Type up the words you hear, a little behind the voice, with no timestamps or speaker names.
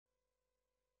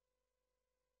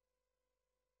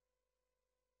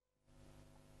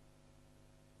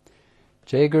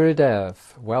Jai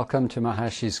Gurudev, welcome to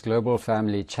Mahashi's Global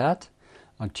Family Chat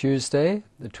on Tuesday,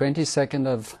 the 22nd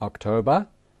of October,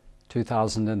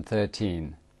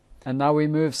 2013. And now we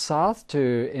move south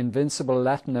to invincible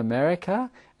Latin America,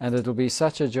 and it'll be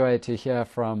such a joy to hear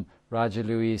from Raja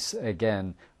Luis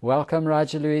again. Welcome,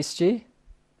 Raja Luis ji.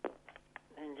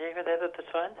 Jai Gurudev, Dr.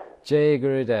 Swan. Jai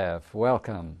Gurudev,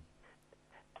 welcome.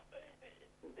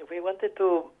 We wanted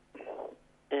to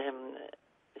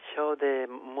show the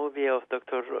movie of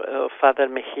Father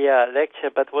Meijia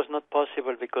lecture, but was not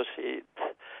possible because it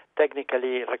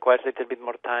technically requires a little bit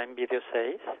more time, video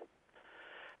says.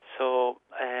 So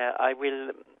I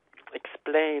will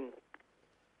explain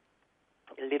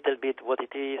a little bit what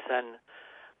it is, and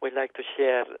we'd like to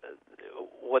share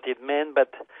what it meant,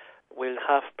 but we'll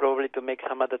have probably to make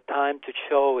some other time to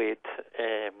show it,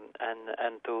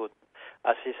 and to,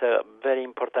 as it's a very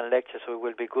important lecture, so it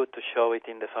will be good to show it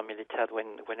in the family chat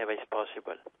whenever it's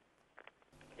possible.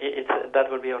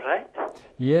 That will be all right?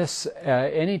 Yes,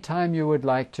 any time you would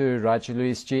like to, Raja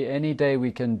Luis ji, any day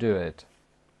we can do it.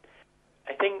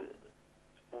 I think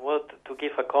to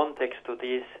give a context to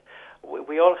this,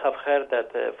 we all have heard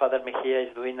that Father Meijia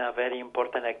is doing a very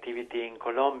important activity in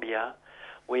Colombia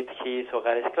with his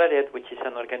Hogares Claret, which is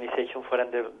an organization for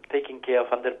taking care of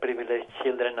underprivileged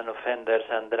children and offenders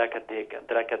and drug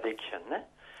addiction.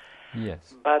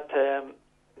 Yes. But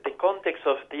the context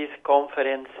of this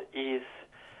conference is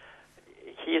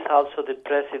he is also the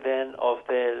president of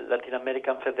the Latin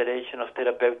American Federation of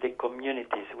Therapeutic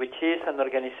Communities, which is an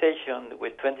organization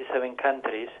with 27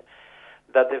 countries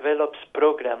that develops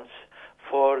programs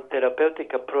for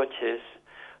therapeutic approaches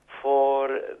for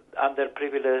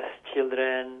underprivileged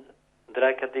children,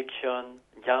 drug addiction,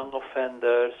 young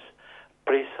offenders,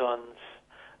 prisons,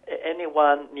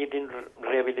 anyone needing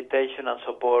rehabilitation and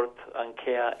support and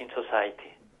care in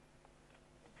society.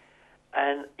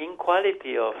 And in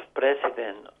quality of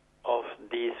president of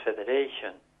this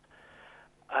federation,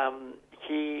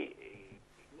 he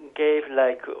gave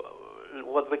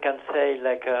what we can say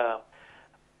like a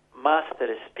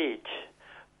master speech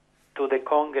to the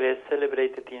Congress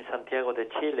celebrated in Santiago de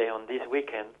Chile on this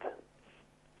weekend,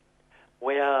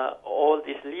 where all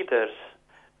these leaders,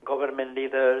 government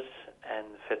leaders and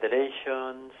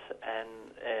federations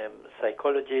and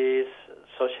psychologists,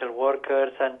 social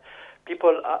workers, and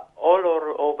people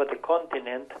all over the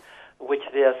continent, which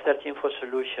they are searching for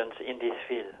solutions in this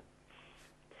field.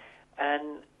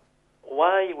 And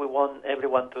why we want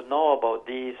everyone to know about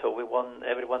this, or we want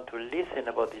everyone to listen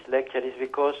about this lecture, is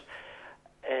because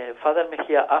Father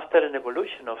Meijia, after an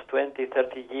evolution of 20,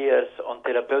 30 years on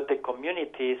therapeutic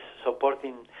communities,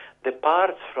 supporting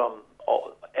departs from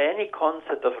any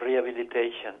concept of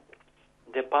rehabilitation,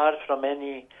 departs from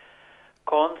any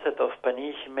concept of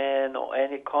punishment or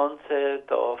any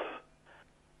concept of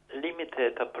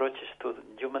limited approaches to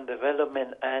human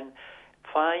development, and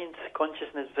finds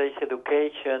consciousness-based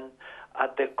education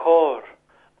at the core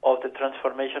of the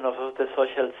transformation of the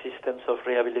social systems of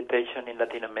rehabilitation in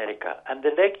Latin America. And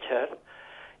the lecture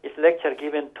is lecture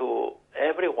given to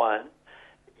everyone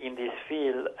in this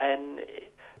field, and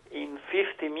in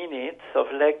 50 minutes of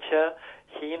lecture,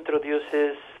 he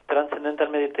introduces Transcendental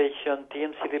Meditation,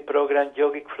 TMCD program,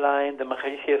 yogic flying, the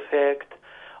Maharishi effect,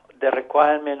 the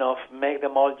requirement of make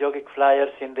them all yogic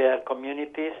flyers in their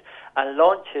communities, and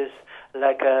launches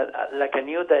like a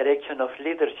new direction of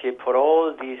leadership for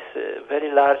all these very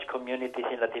large communities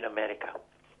in Latin America.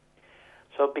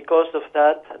 So because of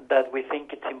that we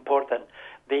think it's important.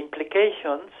 The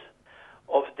implications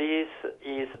of this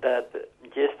is that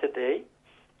yesterday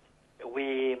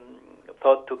we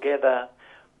thought together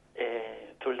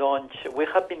to launch. We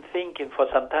have been thinking for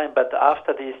some time, but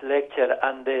after this lecture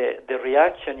and the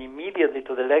reaction immediately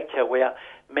to the lecture, where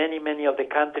many of the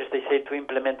countries, they say to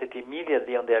implement it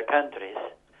immediately on their countries,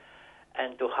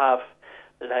 and to have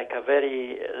like a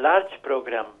very large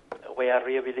program where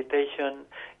rehabilitation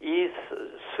is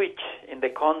switch in the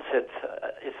concept,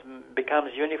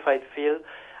 becomes unified field,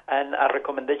 and a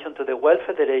recommendation to the World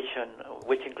Federation,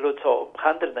 which includes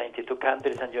 192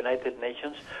 countries and United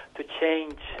Nations, to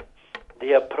change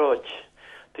the approach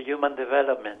to human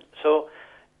development. So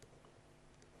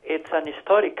it's an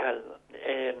historical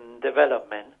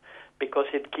development, because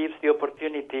it gives the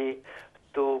opportunity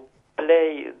to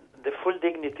play the full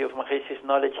dignity of Maharishi's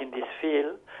knowledge in this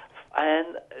field,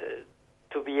 and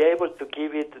to be able to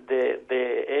give it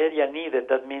the area needed.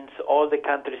 That means all the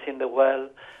countries in the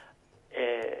world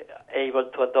able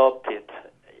to adopt it.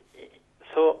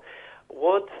 So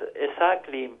what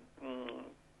exactly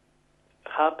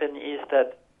happened is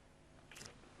that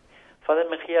Father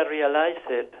Meijia realized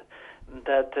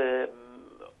that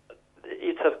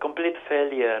it's a complete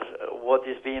failure what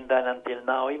is being done until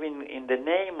now. Even in the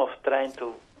name of trying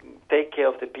to take care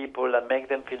of the people and make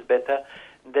them feel better,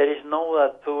 there is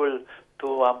no tool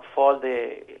to unfold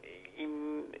the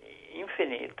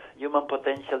infinite human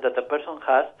potential that a person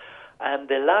has, and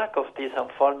the lack of this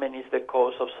unfoldment is the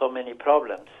cause of so many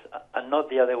problems, and not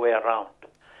the other way around.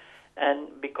 And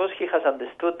because he has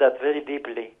understood that very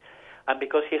deeply, and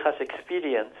because he has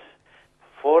experienced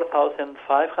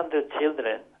 4,500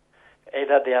 children,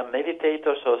 either they are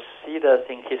meditators or seers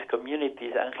in his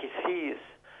communities, and he sees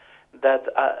that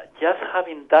just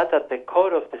having that at the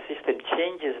core of the system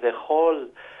changes the whole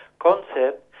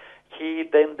concept, he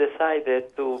then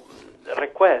decided to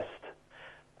request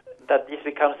that this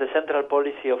becomes the central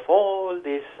policy of all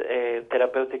these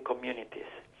therapeutic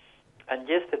communities. And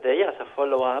yesterday, as a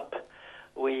follow-up,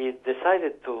 we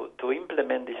decided to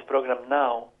implement this program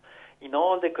now in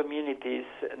all the communities.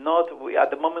 At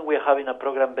the moment, we're having a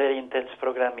program, very intense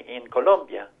program in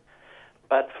Colombia.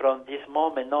 But from this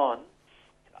moment on,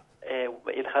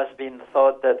 it has been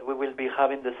thought that we will be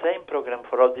having the same program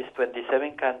for all these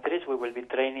 27 countries. We will be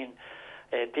training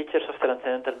teachers of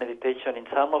Transcendental Meditation in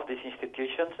some of these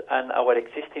institutions, and our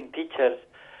existing teachers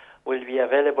will be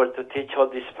available to teach all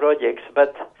these projects.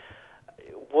 But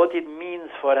what it means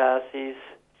for us is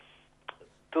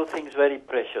two things very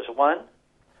precious. One,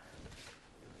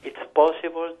 it's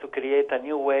possible to create a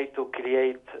new way to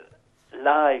create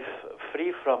life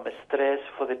free from stress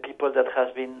for the people that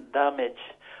has been damaged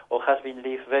or has been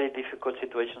lived very difficult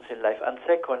situations in life. And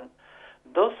second,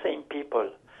 those same people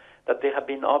that they have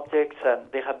been objects and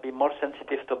they have been more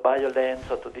sensitive to violence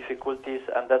or to difficulties,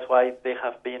 and that's why they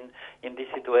have been in this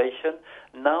situation,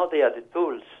 now they are the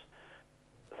tools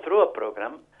through a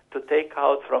program to take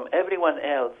out from everyone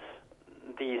else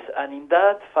this. And in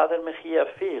that, Father Mejia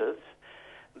feels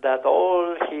that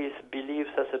all his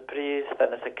beliefs as a priest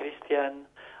and as a Christian,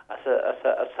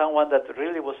 as someone that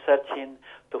really was searching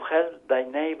to help thy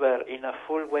neighbor in a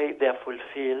full way, they are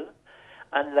fulfilled.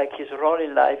 And like his role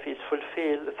in life is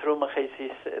fulfilled through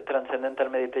Mejia's Transcendental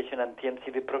Meditation and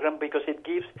TMCD program, because it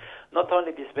gives not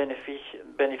only this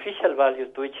beneficial value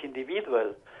to each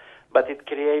individual, but it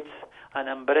creates an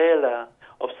umbrella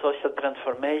of social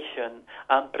transformation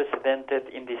unprecedented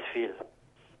in this field.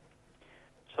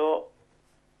 So,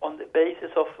 on the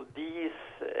basis of this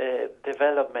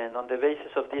development, on the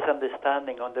basis of this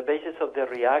understanding, on the basis of the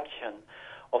reaction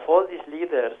of all these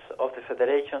leaders of the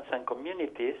federations and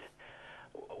communities,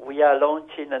 we are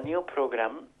launching a new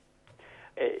program.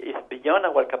 It's beyond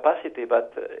our capacity,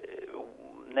 but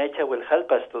nature will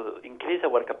help us to increase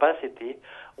our capacity,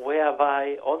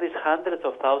 whereby all these hundreds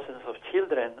of thousands of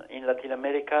children in Latin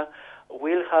America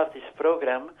will have this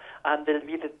program, and they'll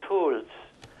be the tools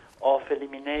of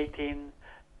eliminating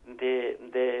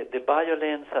the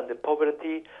violence and the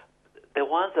poverty, the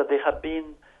ones that they have been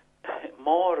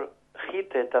more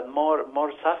heated and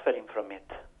more suffering from it.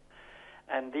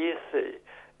 And this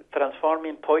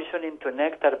transforming poison into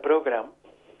nectar program,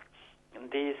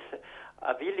 this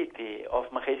ability of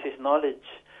Mejia's knowledge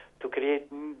to create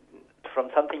from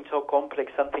something so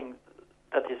complex something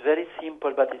that is very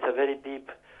simple but is a very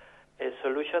deep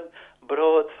solution,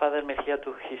 brought Father Meijia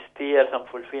to his tears and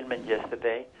fulfillment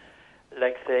yesterday,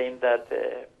 like saying that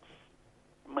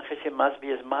Meijia must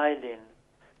be smiling,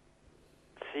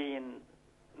 seeing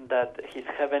that his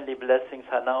heavenly blessings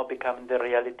are now becoming the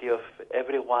reality of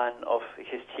every one of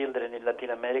his children in Latin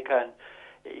America, and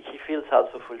he feels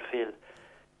also fulfilled.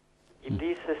 In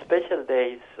these special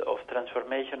days of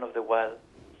transformation of the world,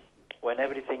 when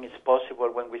everything is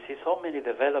possible, when we see so many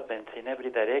developments in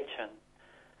every direction,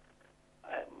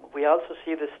 we also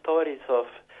see the stories of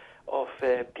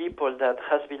people that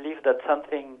has believed that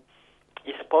something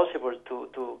is possible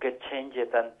to get changed,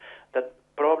 and that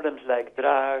problems like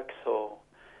drugs or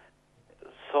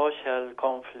social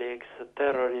conflicts,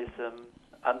 terrorism,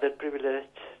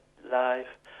 underprivileged life,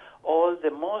 all the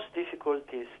most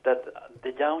difficulties that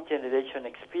the young generation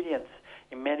experience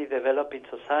in many developing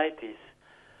societies,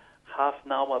 have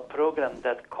now a program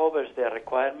that covers their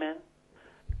requirement,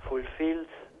 fulfills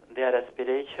their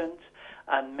aspirations,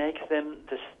 and makes them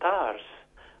the stars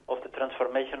of the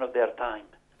transformation of their time.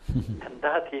 And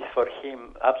that is for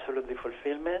him absolutely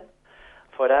fulfillment.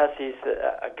 For us is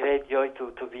a great joy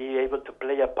to be able to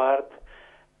play a part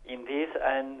in this,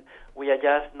 and we are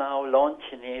just now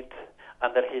launching it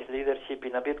under his leadership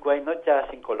in a big way, not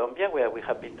just in Colombia, where we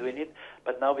have been doing it,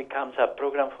 but now becomes a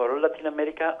program for all Latin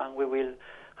America, and we will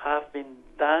have been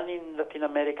done in Latin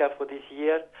America for this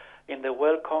year. In the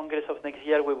World Congress of next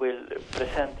year, we will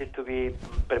present it to be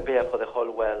prepared for the whole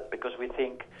world, because we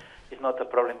think it's not a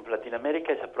problem of Latin America,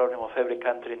 it's a problem of every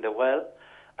country in the world,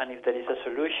 and if there is a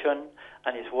solution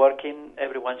and it's working,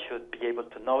 everyone should be able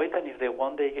to know it, and if they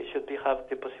want, they should have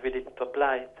the possibility to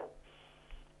apply it.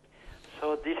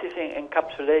 So this is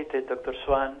encapsulated, Dr.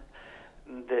 Swan,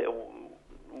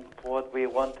 what we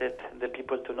wanted the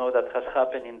people to know that has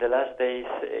happened in the last days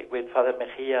with Father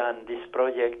Mejia and this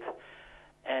project,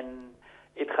 and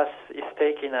it's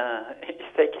taking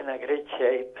a great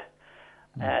shape,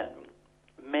 and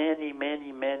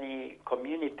many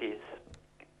communities,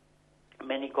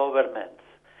 many governments,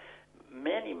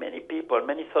 many people,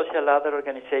 many social other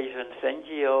organizations,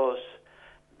 NGOs.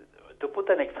 To put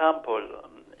an example,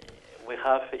 we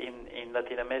have in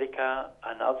Latin America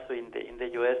and also in the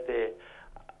U.S.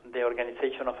 the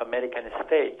Organization of American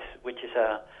States, which is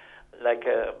like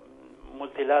a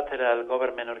multilateral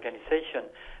government organization.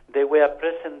 They were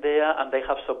present there and they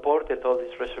have supported all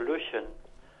this resolution.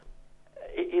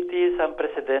 It is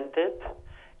unprecedented.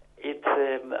 It's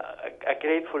a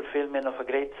great fulfillment of a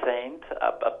great saint,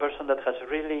 a person that has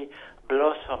really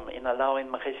blossomed in allowing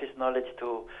Mejisi's knowledge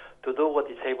to do what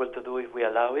he's able to do if we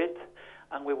allow it.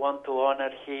 And we want to honor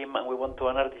him, and we want to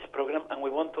honor this program, and we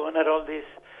want to honor all this,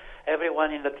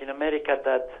 everyone in Latin America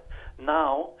that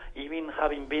now, even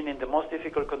having been in the most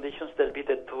difficult conditions, there'll be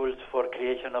the tools for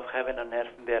creation of heaven and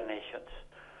earth in their nations.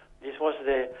 This was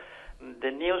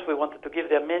the news we wanted to give.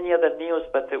 There are many other news,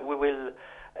 but we will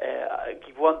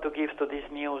want to give to this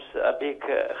news a big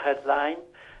headline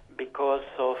because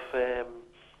of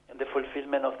the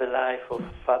fulfillment of the life of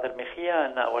Father Meijia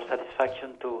and our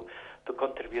satisfaction to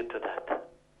contribute to that.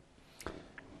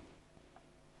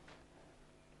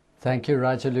 Thank you,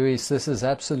 Raja Luis. This is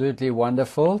absolutely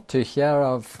wonderful to hear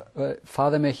of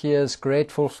Father Mejia's great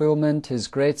fulfillment, his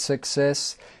great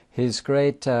success, his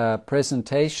great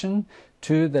presentation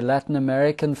to the Latin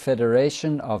American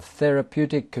Federation of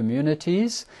Therapeutic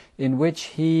Communities, in which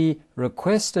he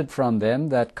requested from them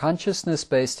that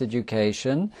consciousness-based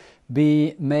education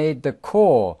be made the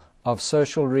core of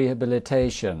social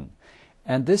rehabilitation.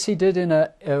 And this he did in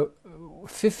a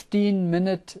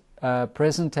 15-minute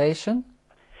presentation.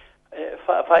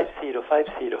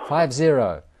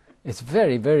 50. It's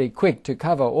very, very quick to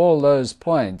cover all those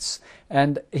points.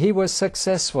 And he was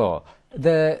successful.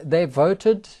 They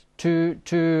voted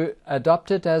to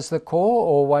adopt it as the core,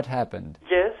 or what happened?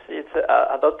 Yes, it's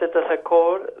adopted as a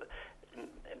core.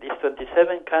 These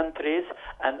 27 countries,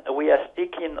 and we are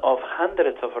speaking of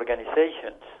hundreds of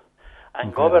organizations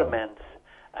and governments.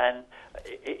 And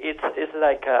it's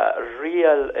like a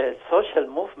real social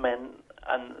movement,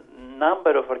 and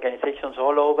number of organizations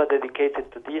all over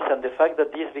dedicated to this, and the fact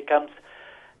that this becomes,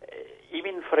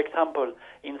 even for example,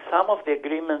 in some of the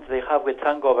agreements they have with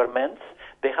some governments,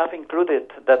 they have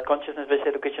included that consciousness-based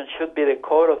education should be the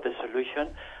core of the solution,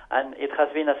 and it has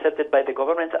been accepted by the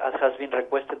government as has been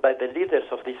requested by the leaders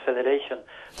of this federation.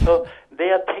 So they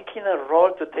are taking a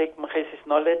role to take Mejisi's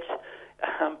knowledge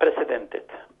unprecedented.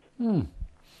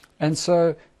 And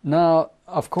so now,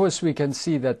 of course, we can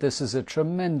see that this is a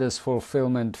tremendous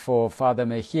fulfillment for Father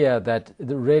Meijia, that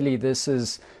really this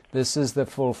is the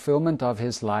fulfillment of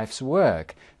his life's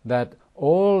work, that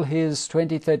all his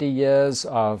 20, 30 years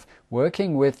of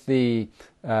working with the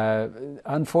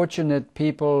unfortunate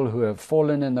people who have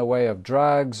fallen in the way of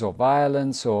drugs or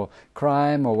violence or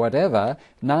crime or whatever,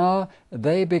 now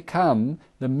they become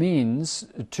the means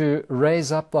to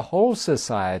raise up the whole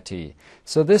society.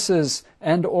 So this is,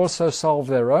 and also solve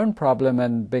their own problem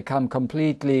and become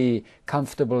completely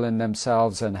comfortable in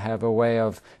themselves and have a way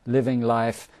of living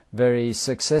life very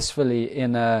successfully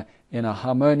in a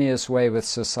harmonious way with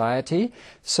society.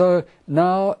 So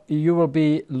now you will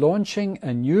be launching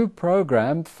a new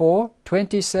program for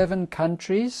 27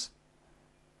 countries?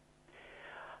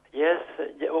 Yes,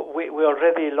 we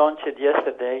already launched it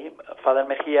yesterday. Father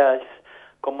Meijia has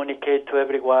communicated to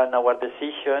everyone our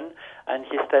decision, and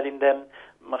he's telling them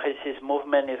Mejisi's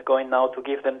movement is going now to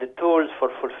give them the tools for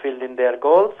fulfilling their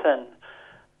goals, and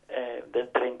the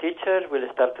trained teachers will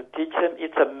start to teach them.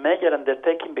 It's a major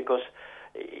undertaking because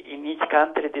in each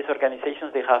country, these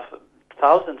organizations, they have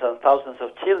thousands and thousands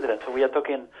of children. So we are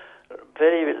talking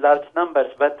very large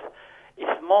numbers, but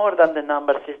it's more than the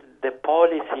numbers. It's the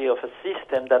policy of a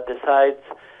system that decides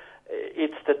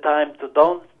it's the time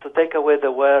to take away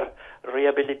the word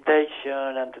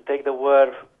rehabilitation and to take the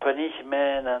word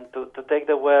punishment and to take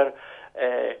the word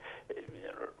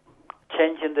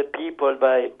changing the people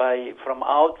by from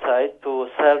outside to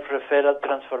self-referral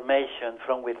transformation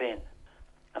from within.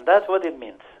 And that's what it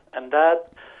means. And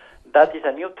that is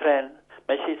a new trend.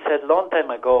 Meijia said long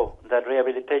time ago that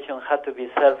rehabilitation had to be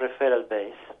self-referral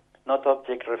based, not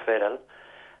object referral.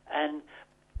 And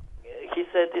he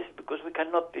said this because we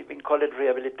cannot even call it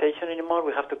rehabilitation anymore.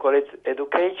 We have to call it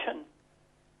education.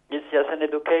 just an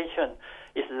education.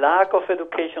 It's lack of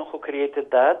education who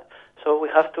created that, so we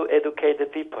have to educate the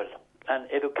people. And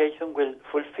education will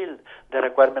fulfill the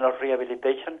requirement of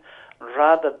rehabilitation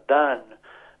rather than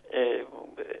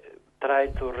try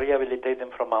to rehabilitate them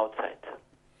from outside.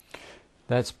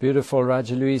 That's beautiful,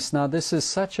 Raja Luis. Now, this is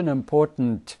such an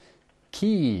important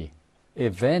key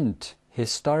event,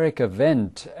 historic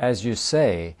event, as you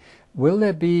say. Will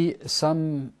there be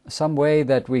some way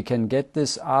that we can get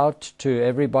this out to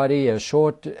everybody, a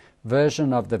short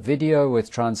version of the video with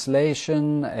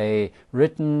translation, a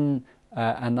written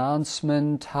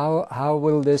announcement? How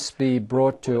will this be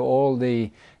brought to all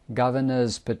the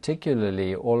governors,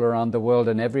 particularly all around the world,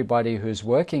 and everybody who's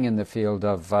working in the field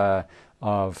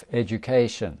of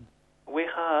education? We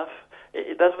have,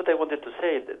 that's what I wanted to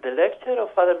say. The lecture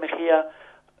of Padre Meijia,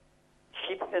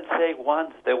 he didn't say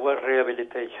once the word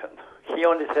rehabilitation. He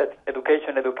only said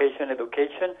education, education,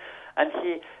 education, and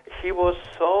he was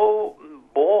so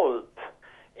bold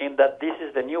in that this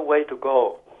is the new way to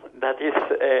go, that is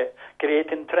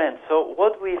creating trends. So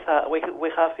what we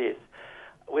have is,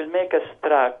 we'll make a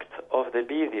extract of the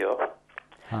video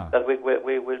that we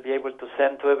will be able to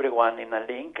send to everyone in a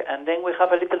link, and then we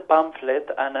have a little pamphlet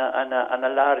and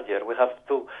a larger.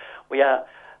 We are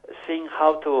seeing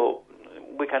how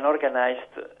we can organize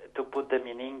to put them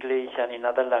in English and in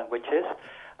other languages,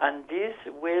 and this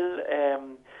will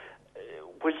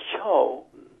show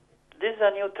this is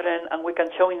a new trend, and we can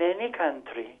show in any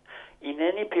country, in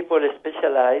any people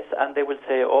specialized, and they will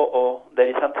say, oh, there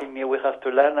is something new we have to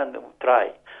learn and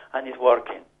try, and it's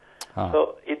working.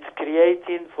 So it's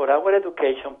creating for our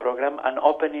education program an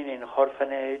opening in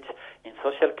orphanage, in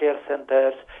social care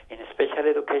centers, in special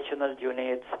educational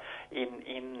units,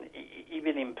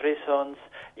 even in prisons,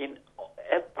 in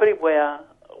everywhere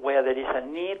where there is a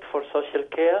need for social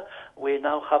care. We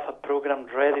now have a program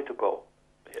ready to go,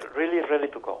 really ready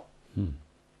to go.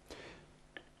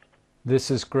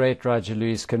 This is great, Raja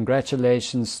Luis.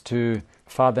 Congratulations to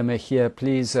Father Mejia,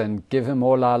 please, and give him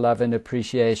all our love and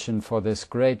appreciation for this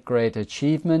great, great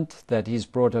achievement that he's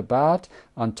brought about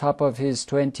on top of his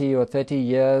 20 or 30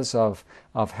 years of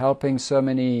helping so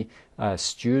many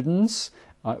students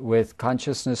with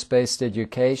consciousness-based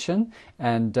education.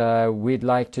 And we'd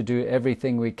like to do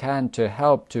everything we can to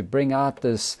help to bring out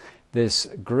this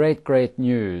great, great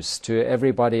news to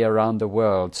everybody around the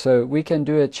world. So we can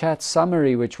do a chat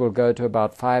summary which will go to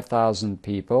about 5,000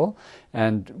 people,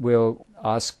 and we'll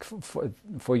ask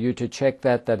for you to check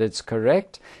that it's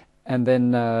correct. And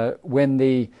then when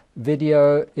the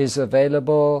video is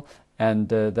available and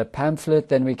the pamphlet,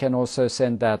 then we can also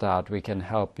send that out. We can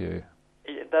help you.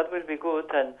 That will be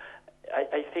good, and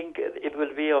I think it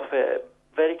will be of a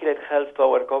very great help to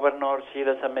our governors,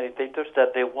 leaders, and meditators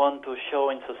that they want to show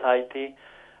in society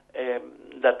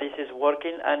that this is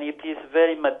working, and it is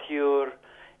very mature.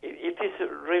 It is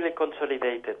really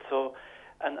consolidated. So,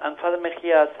 and Father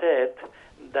Mejia said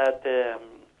that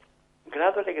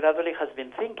gradually has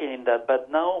been thinking in that,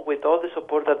 but now with all the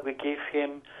support that we give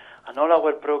him and all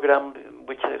our program,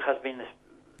 which has been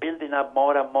building up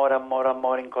more and more and more and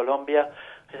more in Colombia,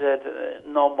 he said,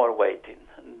 no more waiting.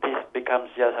 This becomes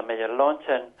just a major launch,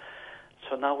 and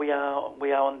so now we are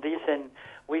on this, and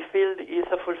we feel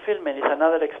it's a fulfillment. It's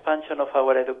another expansion of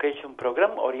our education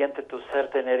program oriented to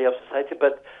certain area of society,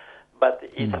 but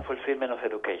it's a fulfillment of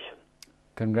education.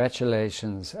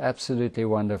 Congratulations, absolutely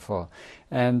wonderful.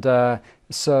 And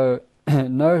so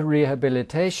no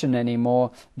rehabilitation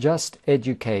anymore, just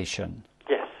education.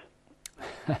 Yes.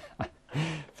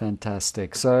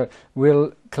 Fantastic. So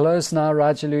we'll close now,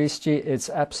 Raja Luisji. It's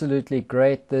absolutely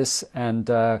great, this, and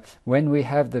when we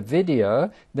have the video,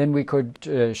 then we could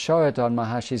show it on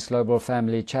Mahashi's Global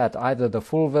Family Chat, either the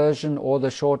full version or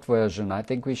the short version. I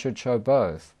think we should show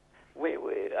both.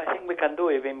 I think we can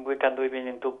do even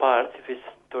in two parts if it's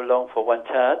too long for one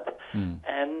chat,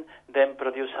 and then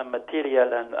produce some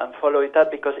material and follow it up,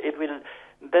 because it will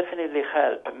definitely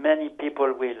help. Many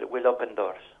people will open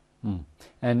doors.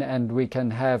 And we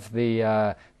can have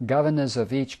the governors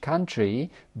of each country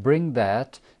bring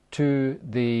that to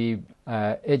the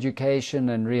education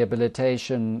and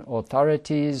rehabilitation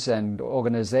authorities and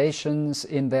organizations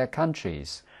in their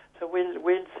countries. So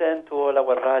we'll send to all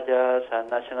our Rajas and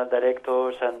national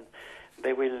directors, and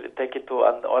they will take it to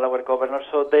all our governors,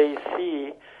 so they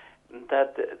see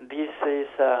that this is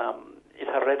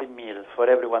a ready meal for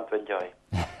everyone to enjoy.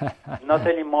 Not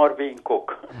anymore being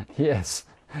cooked. Yes.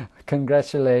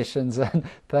 Congratulations, and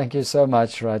thank you so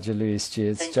much, Raja Luisji.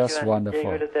 It's just wonderful.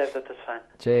 Jai Gurudev, that is fine.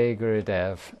 Jai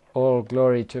Gurudev. All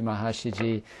glory to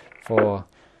Mahashiji for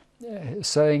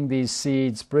sowing these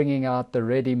seeds, bringing out the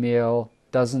ready meal.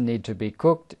 Doesn't need to be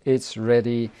cooked. It's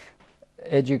ready.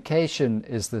 education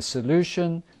is the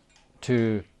solution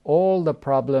to all the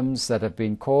problems that have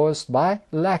been caused by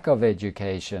lack of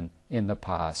education in the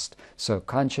past. So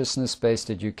consciousness-based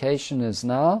education is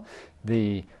now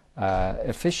the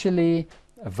officially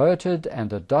voted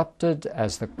and adopted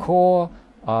as the core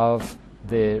of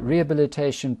the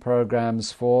rehabilitation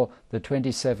programs for the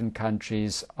 27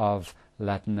 countries of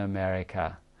Latin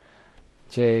America.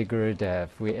 Jai Gurudev.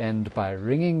 We end by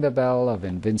ringing the bell of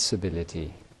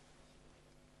invincibility.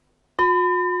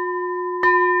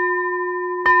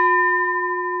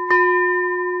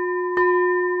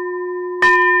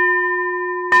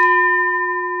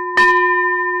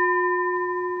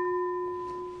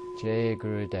 Jai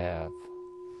Gurudev.